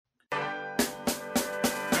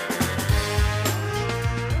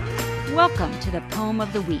Welcome to the Poem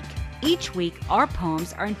of the Week. Each week, our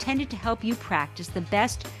poems are intended to help you practice the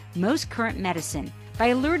best, most current medicine by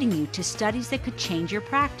alerting you to studies that could change your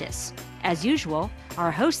practice. As usual,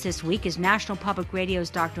 our host this week is National Public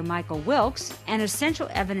Radio's Dr. Michael Wilkes and Essential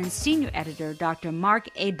Evidence Senior Editor Dr. Mark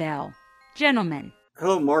A. Bell. Gentlemen.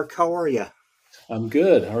 Hello, Mark. How are you? I'm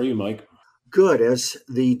good. How are you, Mike? Good. As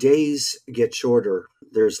the days get shorter,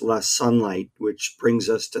 there's less sunlight, which brings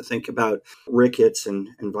us to think about rickets and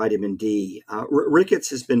vitamin D. Rickets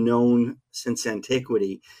has been known since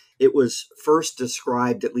antiquity. It was first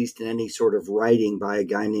described, at least in any sort of writing, by a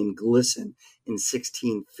guy named Glisson in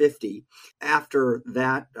 1650. After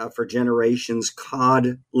that, for generations,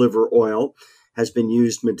 cod liver oil has been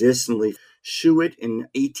used medicinally. Schuett in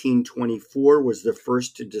 1824 was the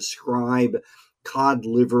first to describe cod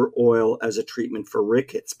liver oil as a treatment for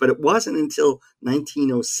rickets. But it wasn't until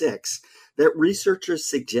 1906 that researchers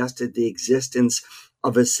suggested the existence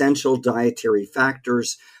of essential dietary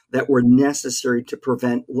factors that were necessary to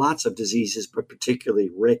prevent lots of diseases, but particularly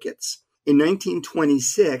rickets. In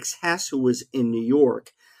 1926, Hess, who was in New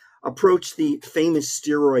York, approached the famous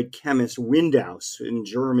steroid chemist Windhaus in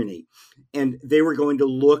Germany, and they were going to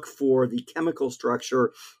look for the chemical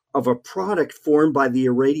structure of a product formed by the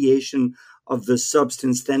irradiation of the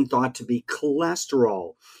substance then thought to be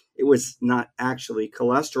cholesterol. It was not actually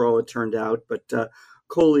cholesterol, it turned out, but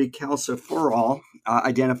cholecalciferol,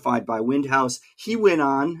 identified by Windhaus. He went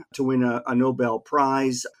on to win a Nobel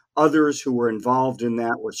Prize. Others who were involved in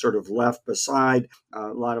that were sort of left beside, a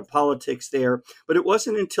lot of politics there. But it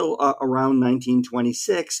wasn't until around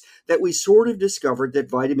 1926 that we sort of discovered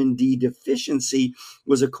that vitamin D deficiency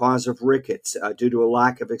was a cause of rickets due to a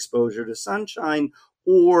lack of exposure to sunshine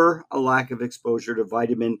or a lack of exposure to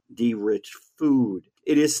vitamin D-rich food.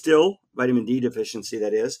 It is still, vitamin D deficiency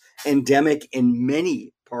that is, endemic in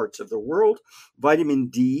many parts of the world. Vitamin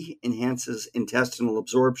D enhances intestinal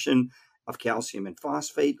absorption of calcium and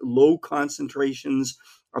phosphate. Low concentrations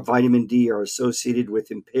of vitamin D are associated with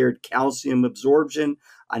impaired calcium absorption,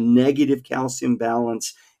 a negative calcium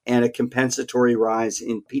balance, and a compensatory rise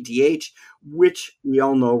in PTH, which we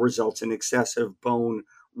all know results in excessive bone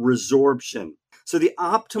resorption. So the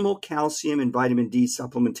optimal calcium and vitamin D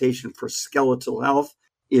supplementation for skeletal health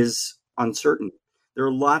is uncertain. There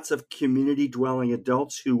are lots of community-dwelling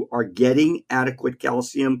adults who are getting adequate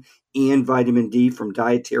calcium and vitamin D from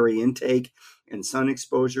dietary intake and sun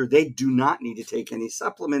exposure. They do not need to take any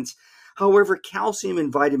supplements. However, calcium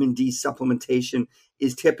and vitamin D supplementation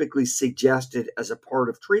is typically suggested as a part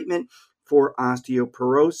of treatment for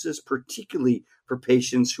osteoporosis, particularly for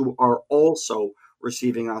patients who are also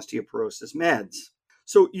receiving osteoporosis meds.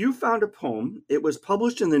 So you found a poem. It was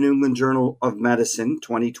published in the New England Journal of Medicine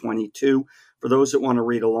 2022. For those that want to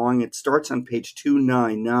read along, it starts on page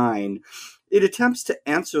 299. It attempts to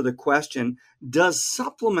answer the question, does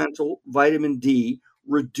supplemental vitamin D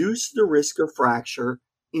reduce the risk of fracture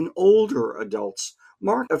in older adults?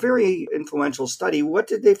 Mark, a very influential study. What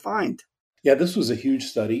did they find? Yeah, this was a huge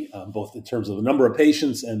study, both in terms of the number of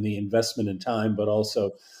patients and the investment in time, but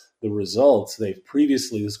also the results. They've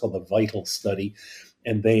previously, this is called the VITAL study,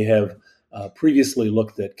 and they have previously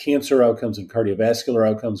looked at cancer outcomes and cardiovascular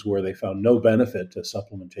outcomes where they found no benefit to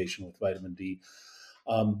supplementation with vitamin D.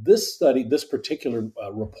 This study, this particular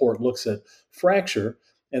report looks at fracture,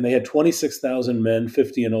 and they had 26,000 men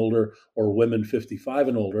 50 and older or women 55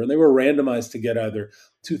 and older, and they were randomized to get either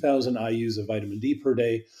 2,000 IUs of vitamin D per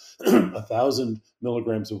day, 1,000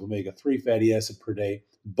 milligrams of omega-3 fatty acid per day,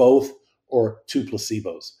 both or two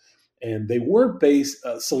placebos. And they weren't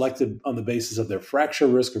selected on the basis of their fracture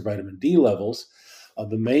risk or vitamin D levels.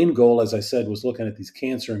 The main goal, as I said, was looking at these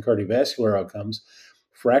cancer and cardiovascular outcomes.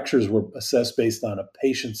 Fractures were assessed based on a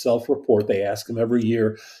patient self-report. They asked them every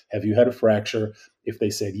year, have you had a fracture? If they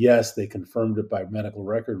said yes, they confirmed it by medical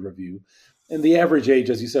record review. And the average age,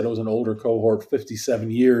 as you said, it was an older cohort, 57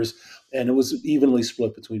 years, and it was evenly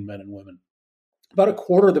split between men and women. About a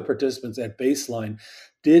quarter of the participants at baseline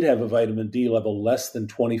did have a vitamin D level less than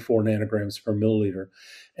 24 nanograms per milliliter.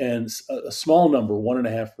 And a small number,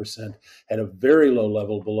 1.5%, had a very low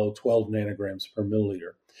level below 12 nanograms per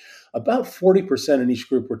milliliter. About 40% in each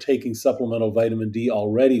group were taking supplemental vitamin D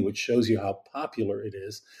already, which shows you how popular it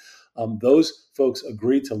is. Those folks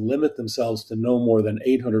agreed to limit themselves to no more than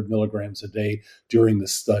 800 milligrams a day during the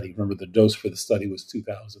study. Remember, the dose for the study was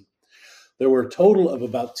 2,000. There were a total of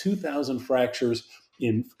about 2,000 fractures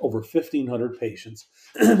in over 1,500 patients.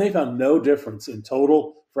 They found no difference in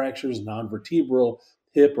total fractures, non-vertebral,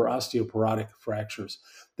 hip, or osteoporotic fractures.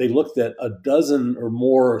 They looked at a dozen or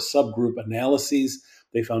more subgroup analyses.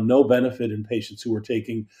 They found no benefit in patients who were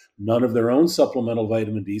taking none of their own supplemental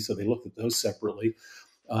vitamin D, so they looked at those separately.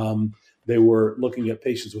 They were looking at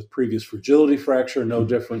patients with previous fragility fracture, no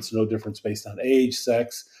difference based on age,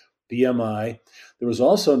 sex, BMI. There was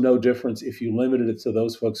also no difference if you limited it to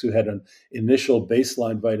those folks who had an initial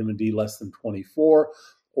baseline vitamin D less than 24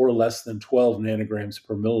 or less than 12 nanograms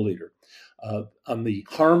per milliliter. On the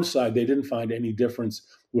harm side, they didn't find any difference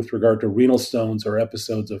with regard to renal stones or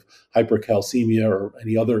episodes of hypercalcemia or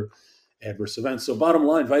any other adverse events. So bottom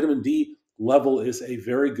line, vitamin D level is a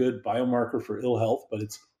very good biomarker for ill health, but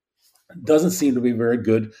it doesn't seem to be a very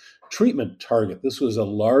good treatment target. This was a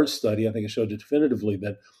large study. I think it showed definitively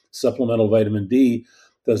that supplemental vitamin D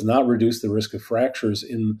does not reduce the risk of fractures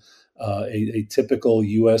in a typical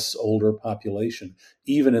U.S. older population,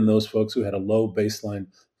 even in those folks who had a low baseline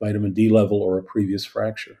vitamin D level or a previous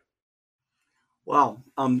fracture. Wow.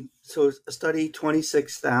 So a study,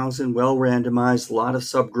 26,000, well randomized, a lot of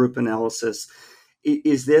subgroup analysis.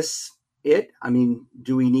 Is this it? I mean,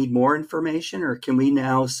 do we need more information, or can we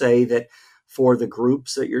now say that for the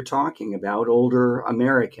groups that you're talking about, older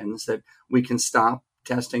Americans, that we can stop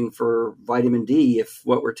testing for vitamin D if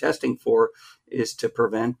what we're testing for is to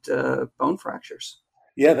prevent bone fractures?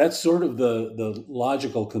 Yeah, that's sort of the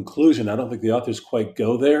logical conclusion. I don't think the authors quite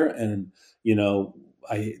go there. And,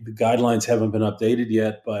 the guidelines haven't been updated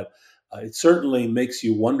yet, but it certainly makes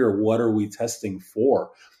you wonder, what are we testing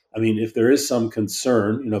for? I mean, if there is some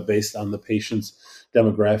concern, based on the patient's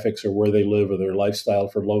demographics or where they live or their lifestyle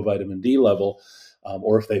for low vitamin D level,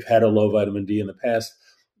 or if they've had a low vitamin D in the past,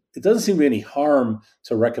 it doesn't seem to be any harm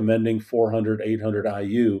to recommending 400, 800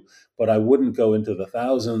 IU, but I wouldn't go into the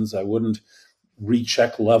thousands. I wouldn't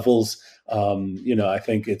recheck levels. I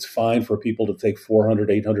think it's fine for people to take 400,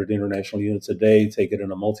 800 international units a day, take it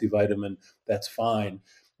in a multivitamin. That's fine.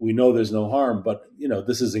 We know there's no harm, but,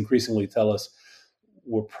 this is increasingly tell us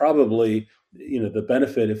we're probably, the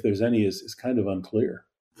benefit, if there's any, is kind of unclear.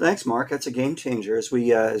 Thanks, Mark. That's a game changer. As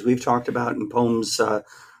we've talked about in Poems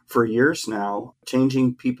for years now,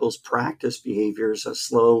 changing people's practice behavior is a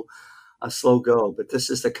slow go. But this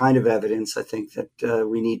is the kind of evidence, I think, that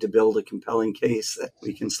we need to build a compelling case that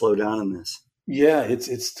we can slow down on this. Yeah,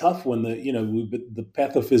 it's tough when the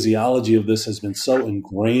pathophysiology of this has been so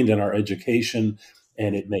ingrained in our education,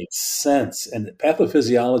 and it makes sense. And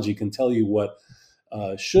pathophysiology can tell you what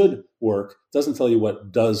should work, doesn't tell you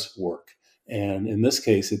what does work. And in this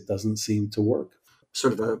case, it doesn't seem to work.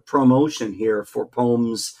 Sort of a promotion here for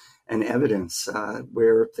Poems and evidence,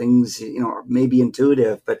 where things, are maybe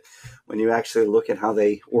intuitive, but when you actually look at how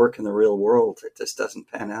they work in the real world, it just doesn't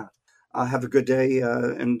pan out. Have a good day,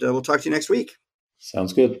 and we'll talk to you next week.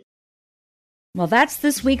 Sounds good. Well, that's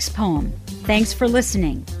this week's poem. Thanks for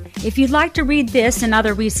listening. If you'd like to read this and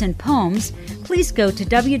other recent poems, please go to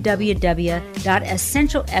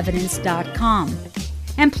www.essentialevidence.com.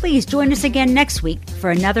 And please join us again next week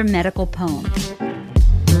for another medical poem.